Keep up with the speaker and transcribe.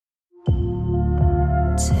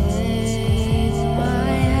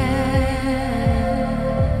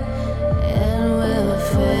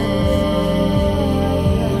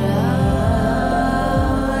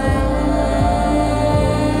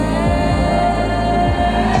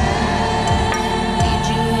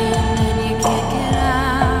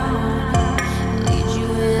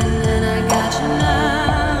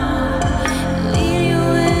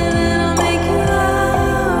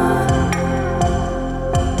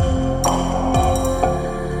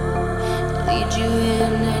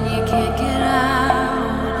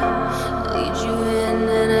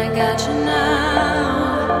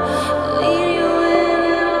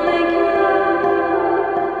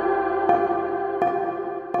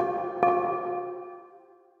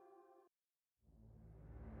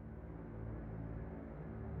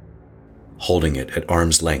Holding it at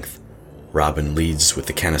arm's length, Robin leads with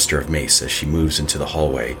the canister of mace as she moves into the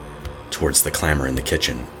hallway towards the clamor in the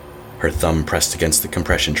kitchen, her thumb pressed against the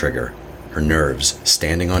compression trigger, her nerves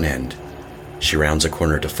standing on end. She rounds a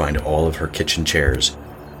corner to find all of her kitchen chairs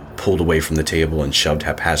pulled away from the table and shoved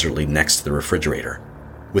haphazardly next to the refrigerator.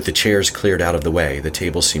 With the chairs cleared out of the way, the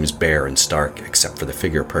table seems bare and stark except for the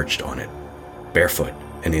figure perched on it. Barefoot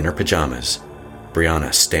and in her pajamas,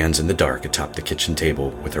 Brianna stands in the dark atop the kitchen table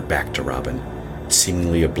with her back to Robin,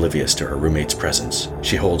 seemingly oblivious to her roommate's presence.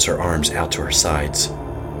 She holds her arms out to her sides,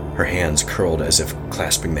 her hands curled as if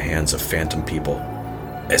clasping the hands of phantom people,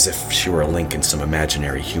 as if she were a link in some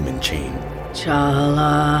imaginary human chain.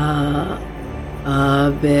 Chala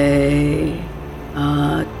Abe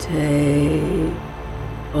Ate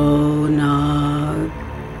Onag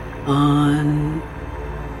An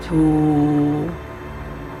Tu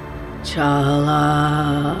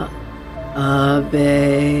Chala Abe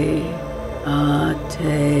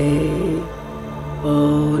Ate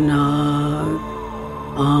Onag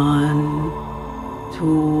An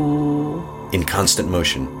Tu. In constant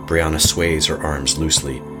motion, Brianna sways her arms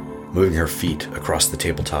loosely, moving her feet across the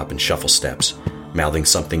tabletop in shuffle steps, mouthing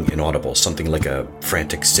something inaudible, something like a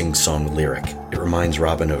frantic sing-song lyric. It reminds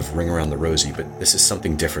Robin of Ring Around the Rosie, but this is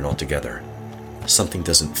something different altogether. Something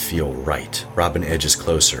doesn't feel right. Robin edges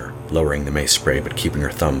closer, lowering the mace spray but keeping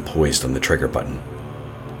her thumb poised on the trigger button.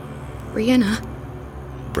 Brianna.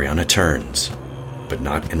 Brianna turns, but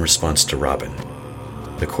not in response to Robin.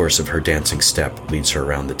 The course of her dancing step leads her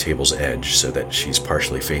around the table's edge so that she's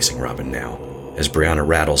partially facing Robin now. As Brianna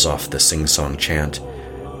rattles off the sing-song chant,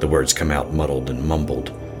 the words come out muddled and mumbled.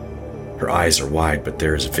 Her eyes are wide, but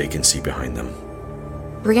there is vacancy behind them.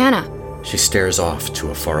 Brianna. She stares off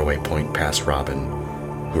to a faraway point past Robin,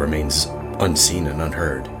 who remains unseen and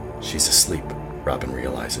unheard. She's asleep, Robin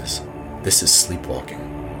realizes. This is sleepwalking.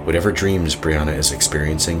 Whatever dreams Brianna is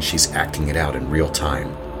experiencing, she's acting it out in real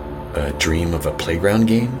time. A dream of a playground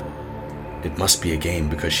game? It must be a game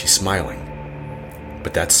because she's smiling.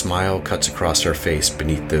 But that smile cuts across her face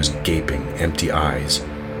beneath those gaping, empty eyes,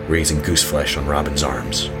 raising goose flesh on Robin's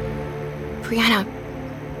arms. Brianna,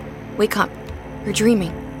 wake up. You're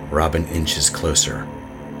dreaming. Robin inches closer.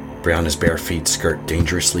 Brianna's bare feet skirt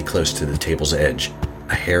dangerously close to the table's edge,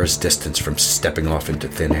 a hair's distance from stepping off into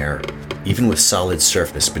thin air. Even with solid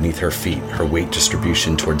surface beneath her feet, her weight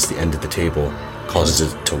distribution towards the end of the table causes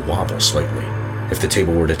it to wobble slightly. If the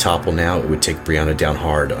table were to topple now, it would take Brianna down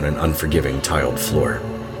hard on an unforgiving tiled floor.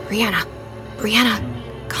 Brianna,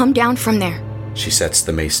 come down from there. She sets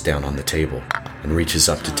the mace down on the table and reaches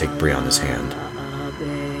up to take Brianna's hand.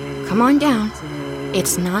 Come on down.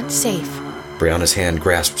 It's not safe. Brianna's hand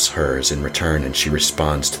grasps hers in return, and she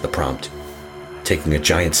responds to the prompt, taking a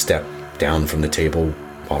giant step down from the table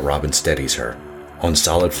while Robin steadies her. On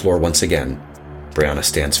solid floor once again, Brianna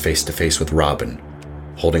stands face to face with Robin,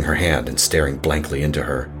 holding her hand and staring blankly into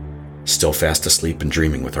her, still fast asleep and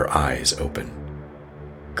dreaming with her eyes open.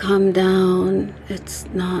 Come down. It's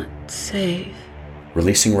not safe.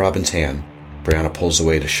 Releasing Robin's hand, Brianna pulls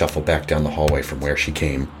away to shuffle back down the hallway from where she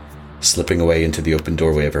came, slipping away into the open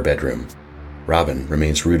doorway of her bedroom. Robin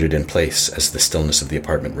remains rooted in place as the stillness of the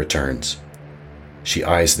apartment returns. She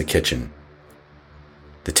eyes the kitchen,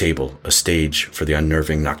 the table, a stage for the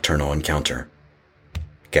unnerving nocturnal encounter.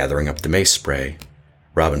 Gathering up the mace spray,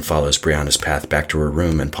 Robin follows Brianna's path back to her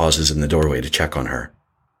room and pauses in the doorway to check on her.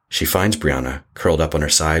 She finds Brianna curled up on her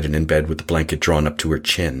side and in bed with the blanket drawn up to her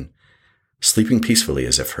chin, sleeping peacefully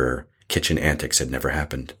as if her kitchen antics had never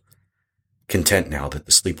happened. Content now that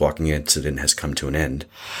the sleepwalking incident has come to an end,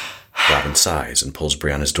 Robin sighs and pulls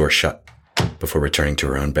Brianna's door shut before returning to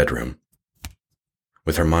her own bedroom.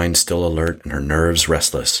 With her mind still alert and her nerves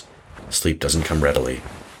restless, sleep doesn't come readily,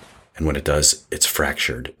 and when it does, it's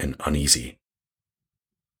fractured and uneasy.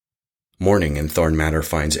 Morning in Thorn Manor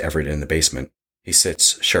finds Everett in the basement. He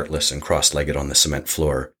sits shirtless and cross-legged on the cement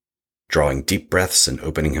floor, drawing deep breaths and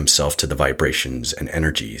opening himself to the vibrations and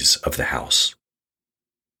energies of the house.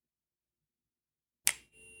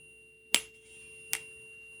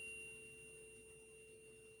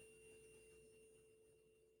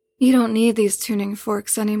 You don't need these tuning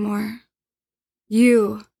forks anymore.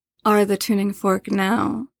 You are the tuning fork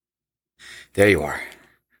now. There you are.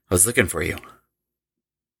 I was looking for you.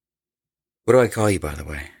 What do I call you, by the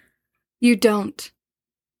way? You don't.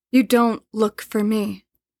 You don't look for me.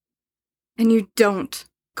 And you don't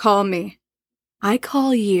call me. I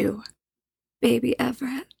call you Baby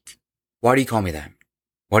Everett. Why do you call me that?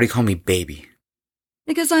 Why do you call me baby?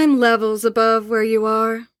 Because I'm levels above where you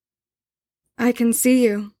are. I can see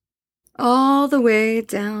you. All the way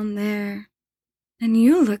down there. And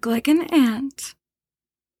you look like an ant.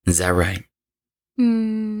 Is that right?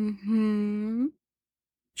 Mm-hmm.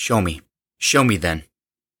 Show me. Show me then.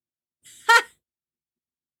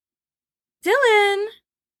 Dylan!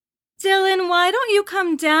 Dylan, why don't you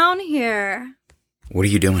come down here? What are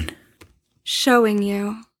you doing? Showing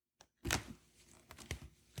you.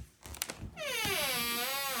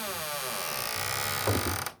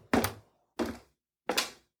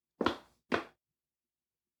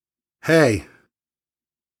 Hey.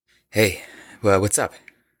 Hey, well, what's up?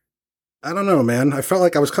 I don't know, man. I felt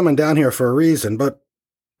like I was coming down here for a reason, but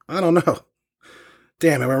I don't know.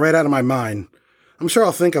 Damn, it went right out of my mind. I'm sure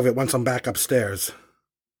I'll think of it once I'm back upstairs.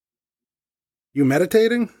 You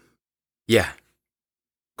meditating? Yeah.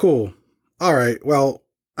 Cool. All right, well,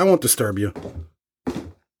 I won't disturb you.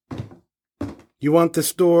 You want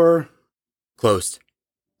this door? Closed.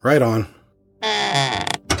 Right on.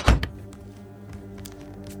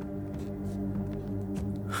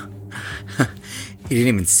 He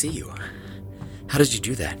didn't even see you. How did you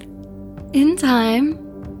do that? In time.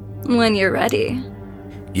 When you're ready.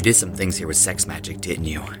 You did some things here with sex magic, didn't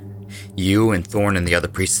you? You and Thorn and the other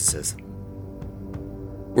priestesses.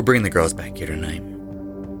 We're bringing the girls back here tonight.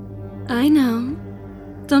 I know.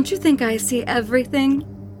 Don't you think I see everything?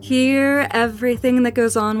 Hear everything that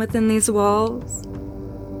goes on within these walls?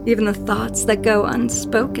 Even the thoughts that go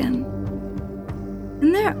unspoken.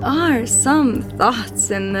 And there are some thoughts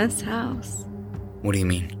in this house. What do you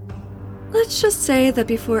mean? Let's just say that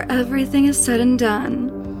before everything is said and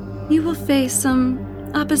done, you will face some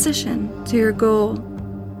opposition to your goal.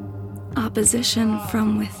 Opposition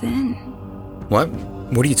from within. What?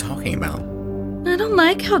 What are you talking about? I don't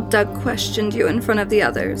like how Doug questioned you in front of the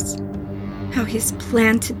others. How he's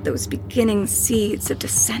planted those beginning seeds of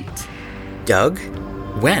dissent. Doug?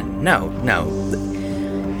 When? No.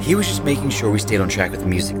 He was just making sure we stayed on track with the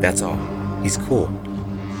music, that's all. He's cool.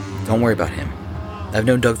 Don't worry about him. I've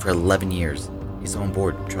known Doug for 11 years. He's on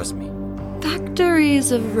board, trust me.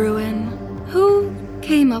 Factories of Ruin. Who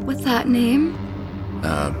came up with that name?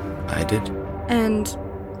 I did. And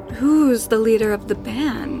who's the leader of the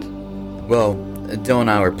band? Well, Dylan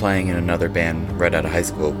and I were playing in another band right out of high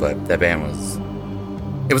school, but that band was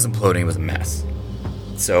imploding, it was a mess.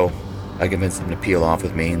 So, I convinced him to peel off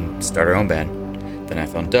with me and start our own band. Then I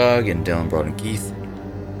found Doug, and Dylan brought in Keith.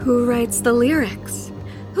 Who writes the lyrics?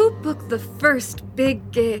 Who booked the first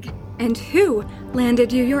big gig? And who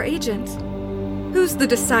landed you your agent? Who's the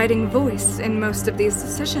deciding voice in most of these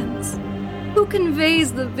decisions? Who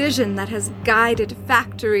conveys the vision that has guided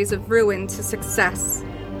Factories of Ruin to success?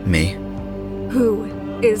 Me. Who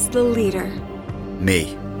is the leader?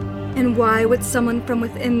 Me. And why would someone from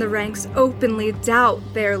within the ranks openly doubt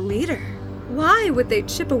their leader? Why would they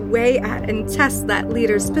chip away at and test that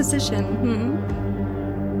leader's position,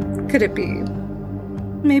 Could it be?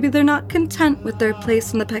 Maybe they're not content with their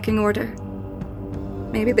place in the pecking order.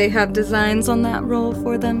 Maybe they have designs on that role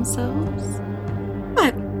for themselves.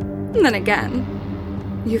 But then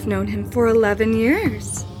again, you've known him for 11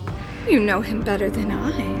 years. You know him better than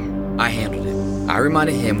I. I handled it. I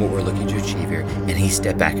reminded him what we're looking to achieve here, and he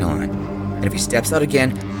stepped back in line. And if he steps out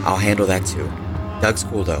again, I'll handle that too. Doug's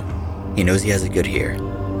cool though. He knows he has it good here,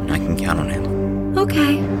 and I can count on him.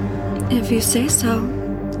 Okay, if you say so.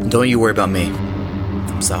 Don't you worry about me.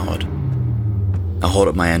 I'm solid. I'll hold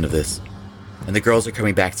up my end of this. And the girls are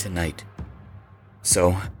coming back tonight.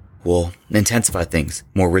 So, we'll intensify things.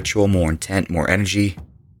 More ritual, more intent, more energy.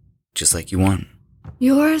 Just like you want.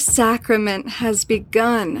 Your sacrament has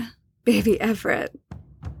begun, baby Everett.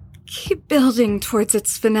 Keep building towards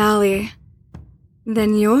its finale.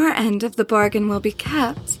 Then your end of the bargain will be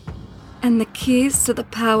kept, and the keys to the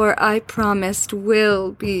power I promised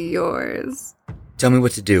will be yours. Tell me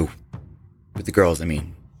what to do. With the girls, I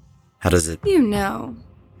mean. How does it... You know.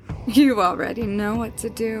 You already know what to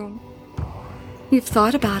do. You've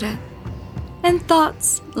thought about it. And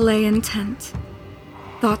thoughts lay intent.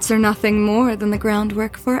 Thoughts are nothing more than the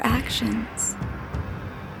groundwork for actions.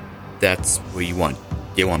 That's what you want.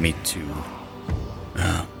 You want me to...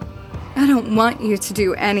 I don't want you to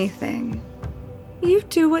do anything. You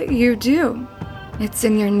do what you do. It's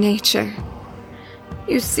in your nature.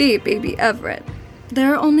 You see, baby Everett,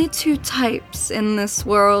 there are only two types in this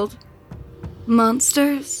world.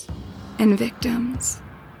 Monsters and victims.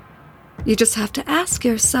 You just have to ask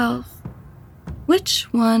yourself, which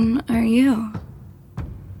one are you?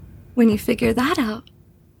 When you figure that out,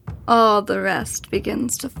 all the rest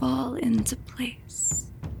begins to fall into place.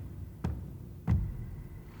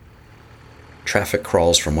 Traffic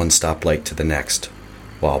crawls from one stoplight to the next,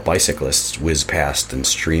 while bicyclists whiz past and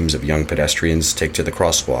streams of young pedestrians take to the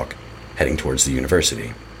crosswalk, heading towards the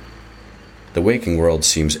university. The waking world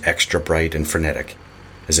seems extra bright and frenetic,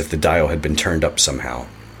 as if the dial had been turned up somehow.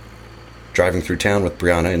 Driving through town with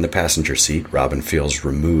Brianna in the passenger seat, Robin feels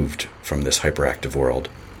removed from this hyperactive world,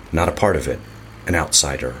 not a part of it, an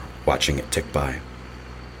outsider watching it tick by.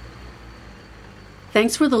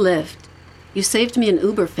 Thanks for the lift. You saved me an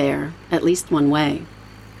Uber fare, at least one way.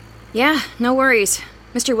 Yeah, no worries.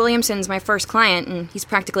 Mr. Williamson's my first client, and he's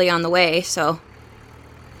practically on the way, so...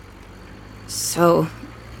 So,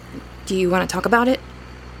 do you want to talk about it?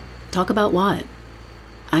 Talk about what?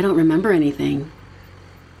 I don't remember anything.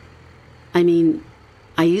 I mean,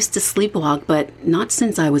 I used to sleepwalk, but not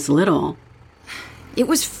since I was little. It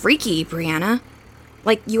was freaky, Brianna.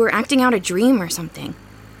 Like you were acting out a dream or something.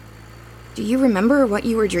 Do you remember what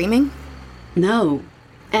you were dreaming? No.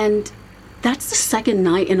 And that's the second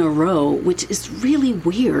night in a row, which is really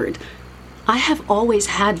weird. I have always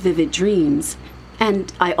had vivid dreams,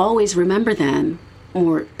 and I always remember them,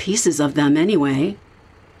 or pieces of them anyway.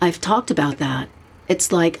 I've talked about that.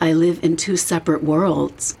 It's like I live in two separate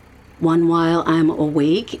worlds. One while I'm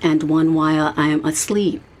awake and one while I'm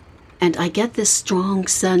asleep. And I get this strong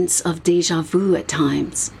sense of déjà vu at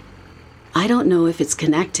times. I don't know if it's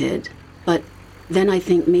connected, but then I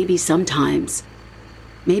think maybe sometimes.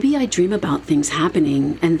 Maybe I dream about things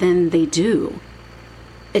happening and then they do.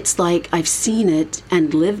 It's like I've seen it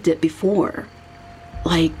and lived it before.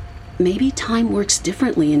 Like maybe time works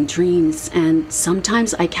differently in dreams and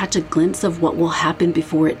sometimes I catch a glimpse of what will happen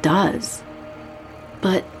before it does.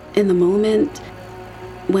 But in the moment,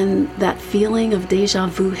 when that feeling of déjà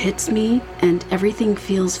vu hits me and everything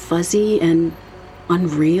feels fuzzy and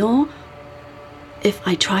unreal, if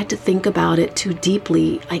I try to think about it too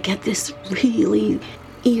deeply, I get this really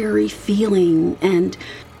eerie feeling and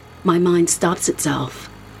my mind stops itself.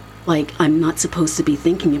 Like I'm not supposed to be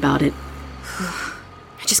thinking about it.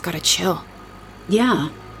 I just gotta chill. Yeah,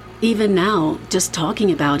 even now, just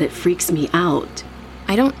talking about it freaks me out.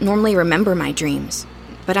 I don't normally remember my dreams,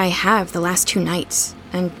 but I have the last 2 nights,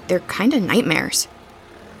 and they're kinda nightmares.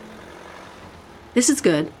 This is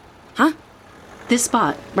good. Huh? This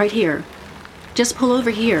spot, right here. Just pull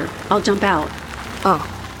over here. I'll jump out.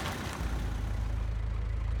 Oh.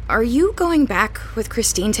 Are you going back with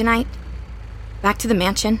Christine tonight? Back to the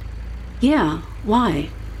mansion? Yeah, why?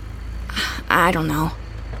 I don't know.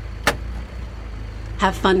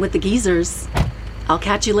 Have fun with the geezers. I'll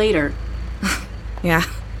catch you later. Yeah.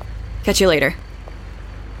 Catch you later.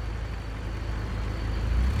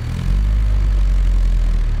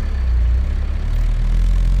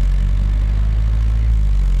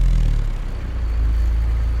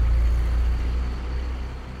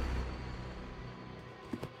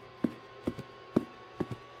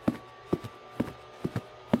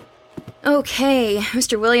 Okay,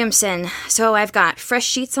 Mr. Williamson. So I've got fresh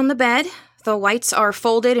sheets on the bed, the whites are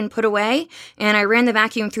folded and put away, and I ran the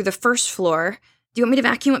vacuum through the first floor. Do you want me to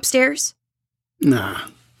vacuum upstairs? Nah,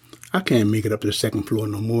 I can't make it up to the second floor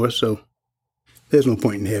no more, so there's no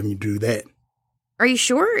point in having you do that. Are you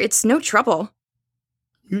sure? It's no trouble.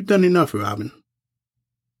 You've done enough, Robin.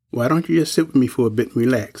 Why don't you just sit with me for a bit and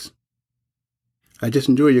relax? I just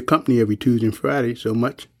enjoy your company every Tuesday and Friday so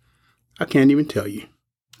much, I can't even tell you.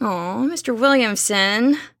 Oh, Mr.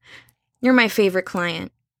 Williamson. You're my favorite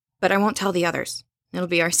client, but I won't tell the others. It'll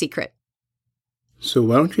be our secret. So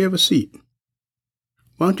why don't you have a seat?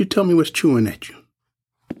 Why don't you tell me what's chewing at you?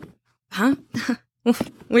 Huh?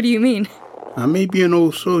 What do you mean? I may be an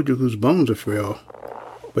old soldier whose bones are frail,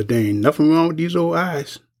 but there ain't nothing wrong with these old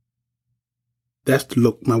eyes. That's the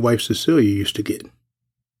look my wife Cecilia used to get.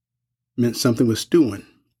 Meant something was stewing.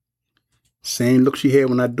 Same look she had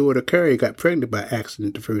when our daughter Carrie got pregnant by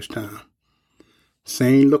accident the first time.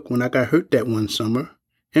 Same look when I got hurt that one summer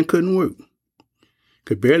and couldn't work.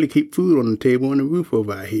 Could barely keep food on the table and a roof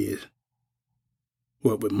over our heads.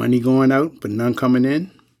 What with money going out but none coming in?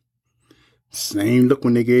 Same look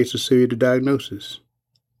when they gave Cecilia the diagnosis.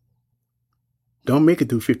 Don't make it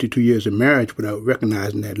through 52 years of marriage without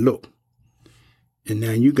recognizing that look. And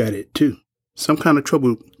now you got it too. Some kind of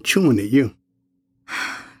trouble chewing at you.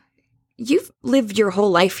 You've lived your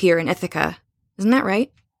whole life here in Ithaca, isn't that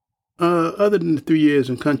right? Other than the 3 years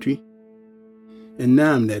in country. In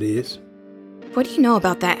Nam, that is. What do you know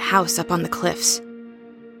about that house up on the cliffs?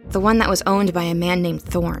 The one that was owned by a man named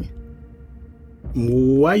Thorne.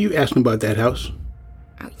 Why are you asking about that house?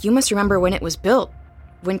 You must remember when it was built,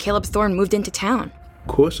 when Caleb Thorne moved into town.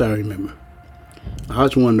 Of course I remember. I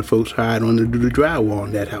was one of the folks hired on to do the drywall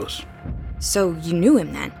in that house. So you knew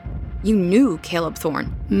him then? You knew Caleb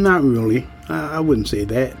Thorne? Not really. I wouldn't say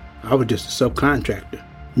that. I was just a subcontractor.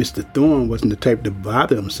 Mr. Thorne wasn't the type to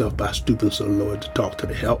bother himself by stooping so low to talk to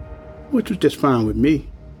the help, which was just fine with me.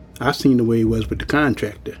 I seen the way he was with the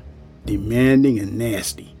contractor. demanding and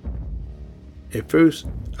nasty. At first,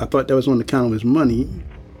 I thought that was on account of his money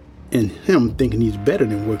and him thinking he's better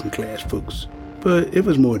than working class folks. But it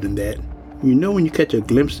was more than that. You know when you catch a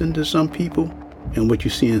glimpse into some people and what you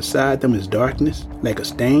see inside them is darkness, like a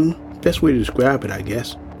stain? Best way to describe it, I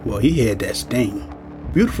guess. Well, he had that stain.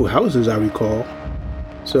 Beautiful houses, I recall.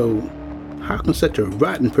 So, how can such a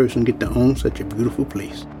rotten person get to own such a beautiful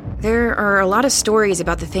place? There are a lot of stories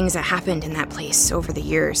about the things that happened in that place over the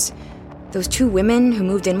years. Those 2 women who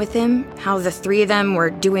moved in with him, how the 3 of them were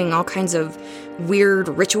doing all kinds of weird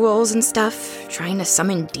rituals and stuff, trying to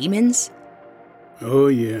summon demons. Oh,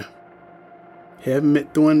 yeah. Haven't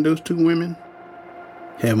met one of those 2 women?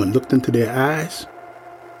 Haven't looked into their eyes?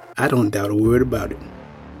 I don't doubt a word about it.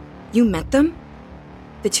 You met them?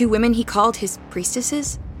 The 2 women he called his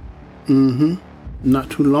priestesses? Mm-hmm.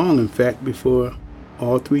 Not too long, in fact, before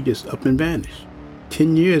all 3 just up and vanished.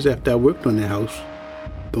 10 years after I worked on the house,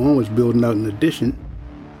 Thorne was building out an addition,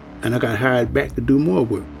 and I got hired back to do more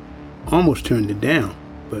work. Almost turned it down,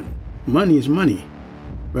 but money is money,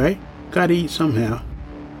 right? Gotta eat somehow.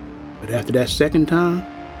 But after that second time,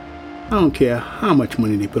 I don't care how much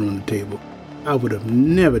money they put on the table. I would have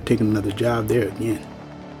never taken another job there again.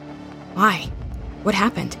 Why? What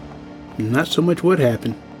happened? Not so much what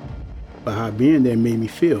happened, but how being there made me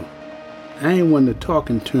feel. I ain't one to talk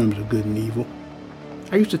in terms of good and evil.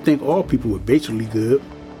 I used to think all people were basically good,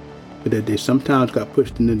 but that they sometimes got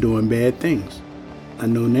pushed into doing bad things. I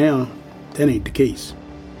know now that ain't the case.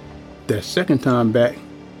 That second time back,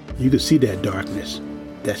 you could see that darkness,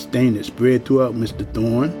 that stain that spread throughout Mr.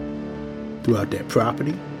 Thorne, throughout that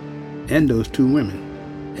property, and those 2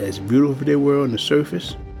 women. As beautiful as they were on the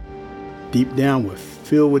surface, deep down were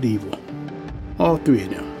filled with evil. All 3 of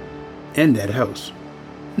them. And that house.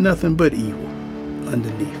 Nothing but evil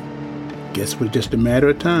underneath. Guess it was just a matter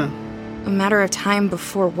of time. A matter of time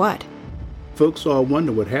before what? Folks all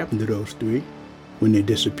wonder what happened to those 3 when they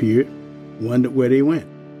disappeared, wondered where they went.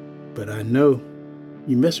 But I know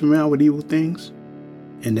you mess around with evil things,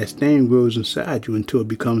 and that stain grows inside you until it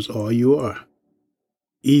becomes all you are.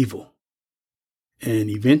 Evil. And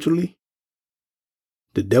eventually,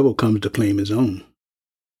 the devil comes to claim his own.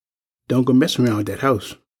 Don't go mess around with that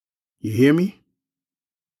house. You hear me?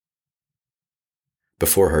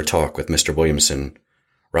 Before her talk with Mr. Williamson,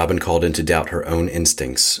 Robin called into doubt her own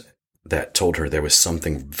instincts that told her there was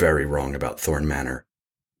something very wrong about Thorne Manor.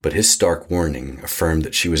 But his stark warning affirmed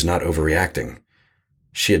that she was not overreacting.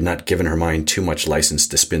 She had not given her mind too much license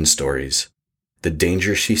to spin stories. The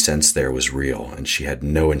danger she sensed there was real, and she had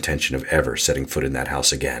no intention of ever setting foot in that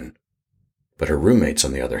house again. But her roommates,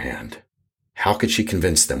 on the other hand, how could she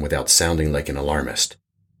convince them without sounding like an alarmist?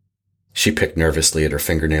 She picked nervously at her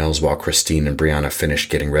fingernails while Christine and Brianna finished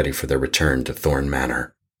getting ready for their return to Thorne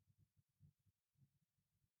Manor.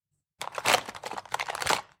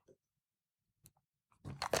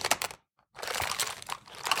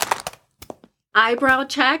 Eyebrow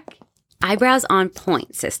check? Eyebrows on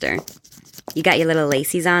point, sister. You got your little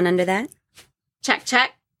lacies on under that? Check,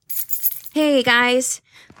 check. Hey, guys.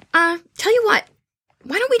 Tell you what.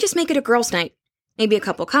 Why don't we just make it a girls' night? Maybe a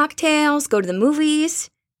couple cocktails, go to the movies.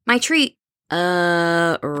 My treat.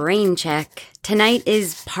 Rain check. Tonight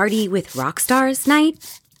is Party with Rock Stars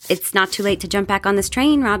night. It's not too late to jump back on this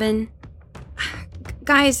train, Robin.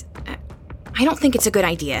 Guys, I don't think it's a good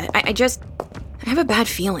idea. I have a bad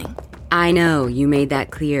feeling. I know, you made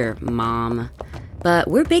that clear, Mom. But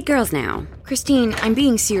we're big girls now. Christine, I'm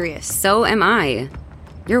being serious. So am I.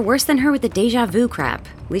 You're worse than her with the deja vu crap.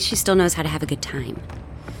 At least she still knows how to have a good time.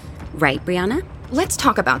 Right, Brianna? Let's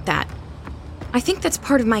talk about that. I think that's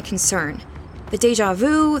part of my concern. The deja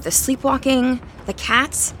vu, the sleepwalking, the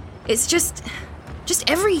cats. It's just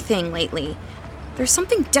everything lately. There's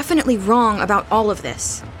something definitely wrong about all of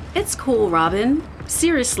this. It's cool, Robin.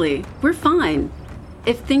 Seriously, we're fine.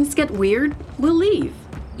 If things get weird, we'll leave.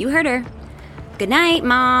 You heard her. Good night,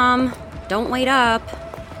 Mom. Don't wait up.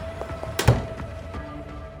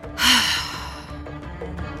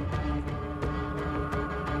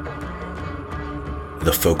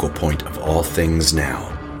 The focal point of all things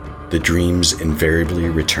now, the dreams invariably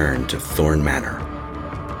return to Thorne Manor.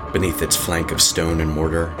 Beneath its flank of stone and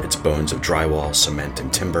mortar, its bones of drywall, cement,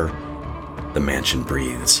 and timber, the mansion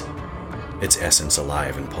breathes, its essence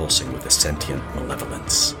alive and pulsing with a sentient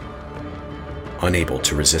malevolence. Unable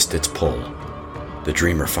to resist its pull, the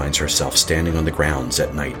dreamer finds herself standing on the grounds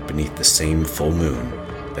at night beneath the same full moon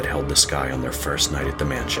that held the sky on their first night at the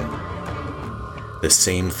mansion. The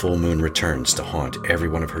same full moon returns to haunt every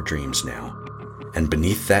one of her dreams now, and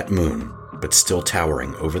beneath that moon, but still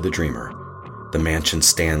towering over the dreamer, the mansion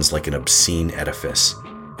stands like an obscene edifice,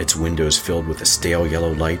 its windows filled with a stale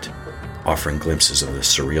yellow light, offering glimpses of the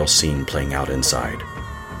surreal scene playing out inside.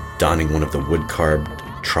 Donning one of the wood-carved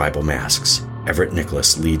tribal masks, Everett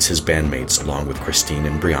Nicholas leads his bandmates along with Christine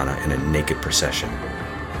and Brianna in a naked procession.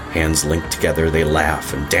 Hands linked together, they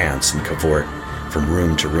laugh and dance and cavort from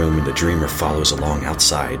room to room, and the dreamer follows along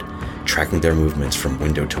outside, tracking their movements from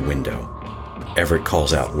window to window. Everett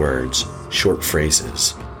calls out words, short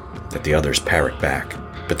phrases, that the others parrot back,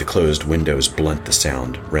 but the closed windows blunt the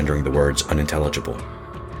sound, rendering the words unintelligible.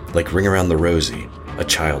 Like Ring Around the Rosie, a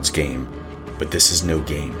child's game, but this is no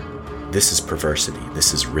game. This is perversity,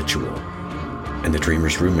 this is ritual. And the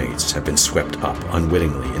dreamer's roommates have been swept up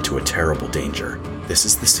unwittingly into a terrible danger. This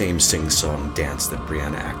is the same sing-song dance that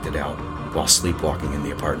Brianna acted out while sleepwalking in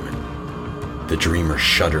the apartment. The dreamer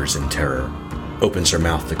shudders in terror, opens her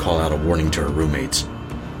mouth to call out a warning to her roommates,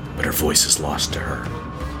 but her voice is lost to her.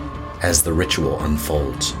 As the ritual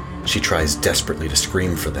unfolds, she tries desperately to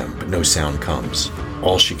scream for them, but no sound comes.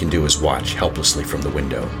 All she can do is watch helplessly from the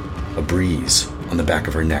window. A breeze on the back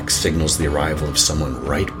of her neck signals the arrival of someone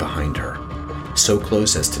right behind her, so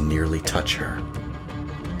close as to nearly touch her.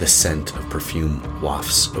 The scent of perfume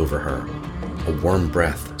wafts over her. A warm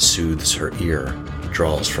breath soothes her ear,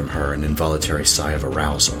 draws from her an involuntary sigh of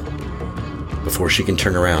arousal. Before she can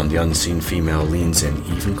turn around, the unseen female leans in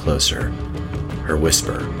even closer, her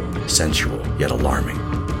whisper sensual yet alarming.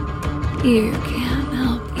 You can't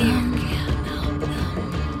help them. You can't help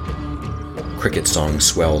them. Cricket song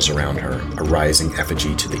swells around her, a rising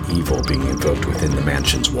effigy to the evil being invoked within the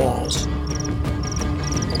mansion's walls.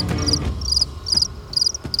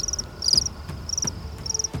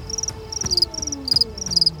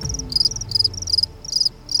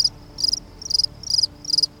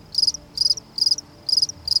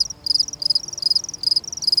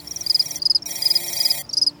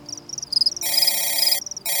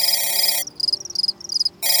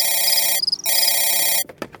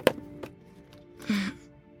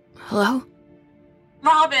 Hello?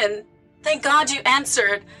 Robin, thank God you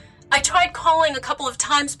answered. I tried calling a couple of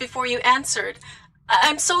times before you answered.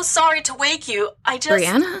 I'm so sorry to wake you.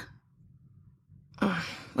 Brianna?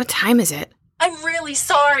 What time is it? I'm really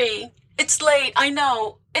sorry. It's late, I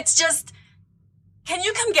know. It's just... Can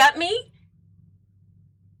you come get me?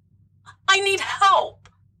 I need help.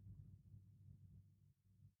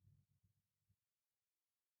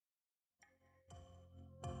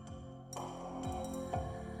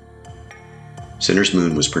 Sinner's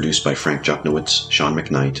Moon was produced by Frank Jochnowitz, Sean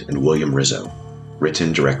McKnight, and William Rizzo.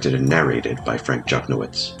 Written, directed, and narrated by Frank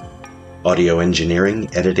Jochnowitz. Audio engineering,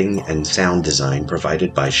 editing, and sound design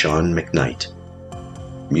provided by Sean McKnight.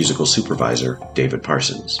 Musical supervisor, David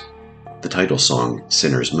Parsons. The title song,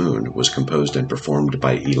 Sinner's Moon, was composed and performed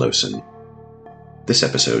by Eloson. This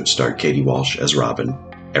episode starred Katie Walsh as Robin,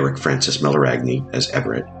 Eric Francis Meloragni as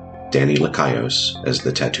Everett, Danny Lakaios as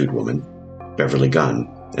the Tattooed Woman, Beverly Gunn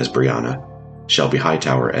as Brianna, Shelby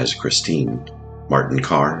Hightower as Christine, Martin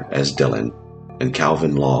Carr as Dylan, and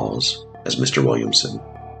Calvin Laws as Mr. Williamson.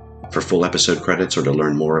 For full episode credits or to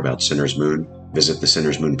learn more about Sinner's Moon, visit the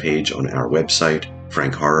Sinner's Moon page on our website,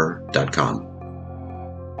 frankhorror.com.